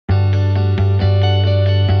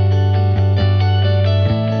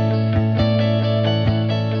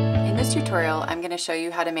going to show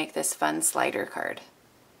you how to make this fun slider card.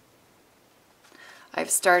 I've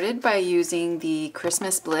started by using the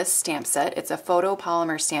Christmas Bliss stamp set. It's a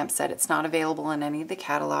photopolymer stamp set. It's not available in any of the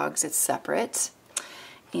catalogs. It's separate.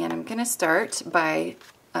 And I'm going to start by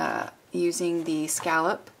using the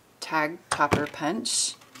scallop tag topper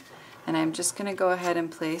punch. And I'm just going to go ahead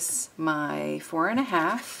and place my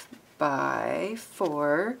 4.5 by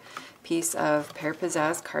 4 piece of Pear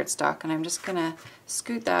Pizzazz cardstock, and I'm just going to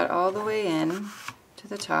scoot that all the way in to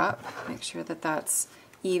the top. Make sure that that's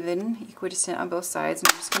even, equidistant on both sides, and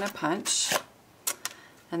I'm just going to punch.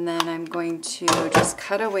 And then I'm going to just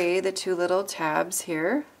cut away the 2 little tabs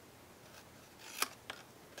here.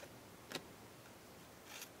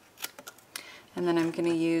 And then I'm going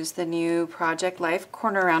to use the new Project Life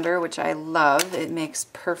corner rounder, which I love. It makes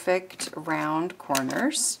perfect round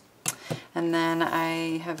corners. And then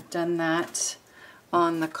I have done that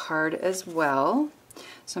on the card as well.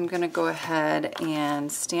 So I'm going to go ahead and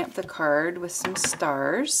stamp the card with some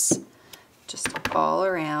stars, just all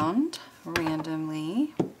around,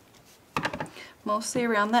 randomly. Mostly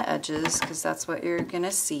around the edges, because that's what you're going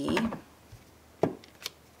to see.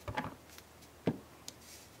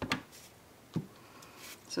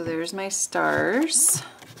 So there's my stars.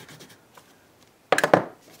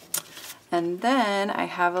 And then I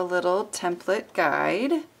have a little template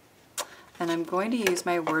guide, and I'm going to use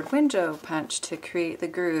my word window punch to create the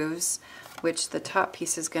grooves, which the top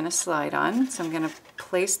piece is going to slide on. So I'm going to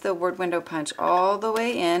place the word window punch all the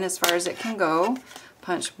way in as far as it can go,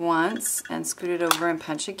 punch once and scoot it over and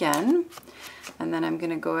punch again. And then I'm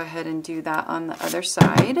going to go ahead and do that on the other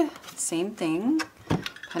side. Same thing,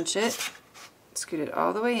 punch it, scoot it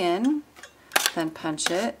all the way in, then punch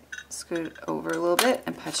it, scoot it over a little bit,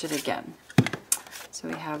 and punch it again. So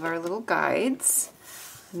we have our little guides,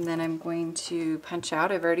 and then I'm going to punch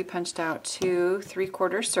out. I've already punched out 2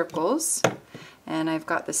 3/4 circles, and I've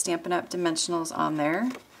got the Stampin' Up! Dimensionals on there.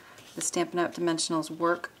 The Stampin' Up! Dimensionals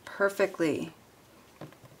work perfectly.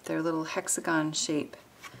 Their little hexagon shape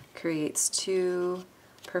creates 2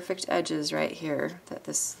 perfect edges right here that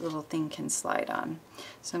this little thing can slide on.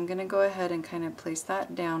 So I'm going to go ahead and kind of place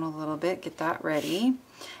that down a little bit, get that ready.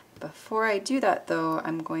 Before I do that though,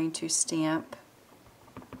 I'm going to stamp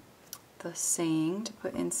the saying to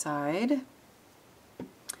put inside.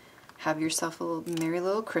 Have yourself a merry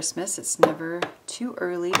little Christmas. It's never too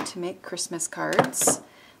early to make Christmas cards.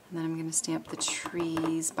 And then I'm going to stamp the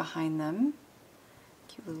trees behind them.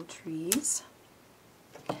 Cute little trees.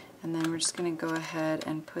 And then we're just going to go ahead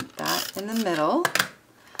and put that in the middle.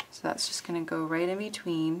 So that's just going to go right in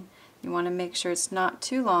between. You want to make sure it's not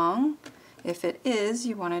too long. If it is,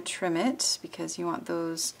 you want to trim it because you want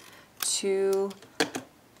those 2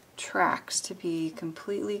 tracks to be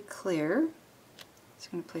completely clear.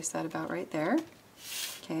 Just going to place that about right there.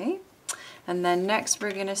 Okay. And then next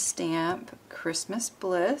we're going to stamp Christmas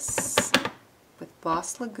Bliss with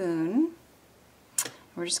Boss Lagoon.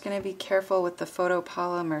 We're just going to be careful with the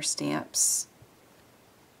photopolymer stamps.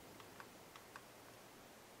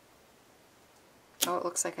 Oh, it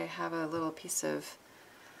looks like I have a little piece of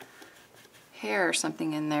hair or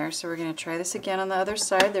something in there, so we're going to try this again on the other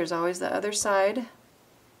side. There's always the other side.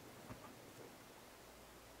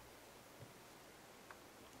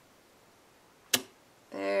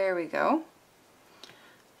 There we go.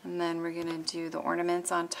 And then we're going to do the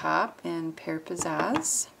ornaments on top in Pear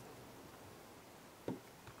Pizzazz.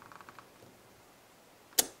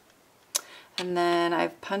 And then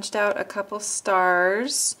I've punched out a couple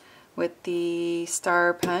stars with the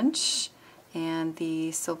star punch and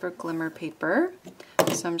the silver glimmer paper.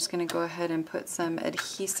 So I'm just going to go ahead and put some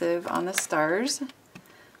adhesive on the stars.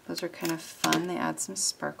 Those are kind of fun. They add some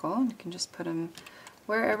sparkle. You can just put them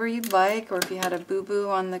wherever you'd like, or if you had a boo-boo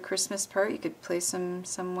on the Christmas part, you could place them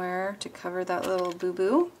somewhere to cover that little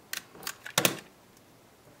boo-boo.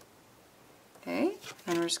 Okay,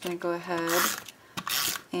 and we're just going to go ahead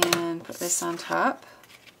and put this on top.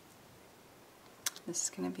 This is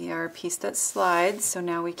going to be our piece that slides, so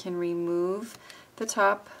now we can remove the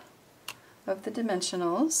top of the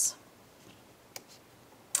dimensionals.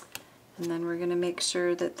 And then we're going to make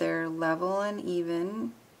sure that they're level and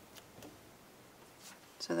even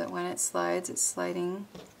so that when it slides, it's sliding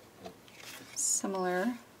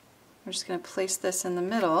similar. We're just going to place this in the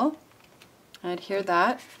middle and adhere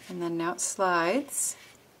that, and then now it slides.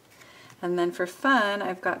 And then for fun,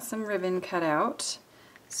 I've got some ribbon cut out.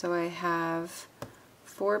 So I have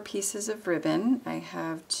 4 pieces of ribbon. I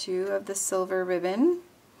have 2 of the silver ribbon,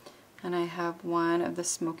 and I have 1 of the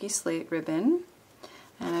smoky slate ribbon.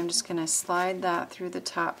 And I'm just going to slide that through the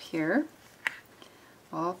top here,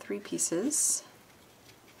 all 3 pieces.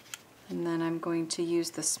 And then I'm going to use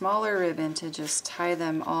the smaller ribbon to just tie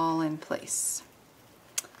them all in place.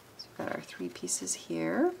 So we've got our 3 pieces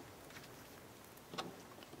here.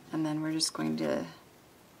 And then we're just going to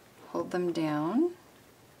hold them down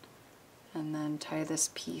and then tie this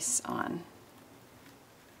piece on.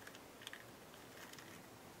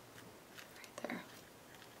 Right there.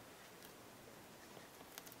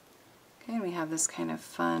 Okay, and we have this kind of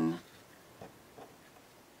fun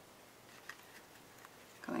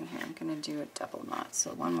going here. I'm going to do a double knot,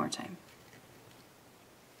 so one more time.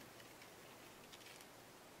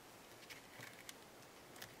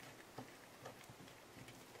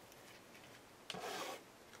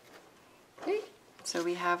 Okay, so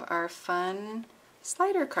we have our fun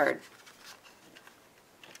slider card.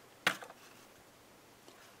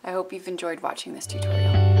 I hope you've enjoyed watching this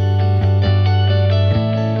tutorial.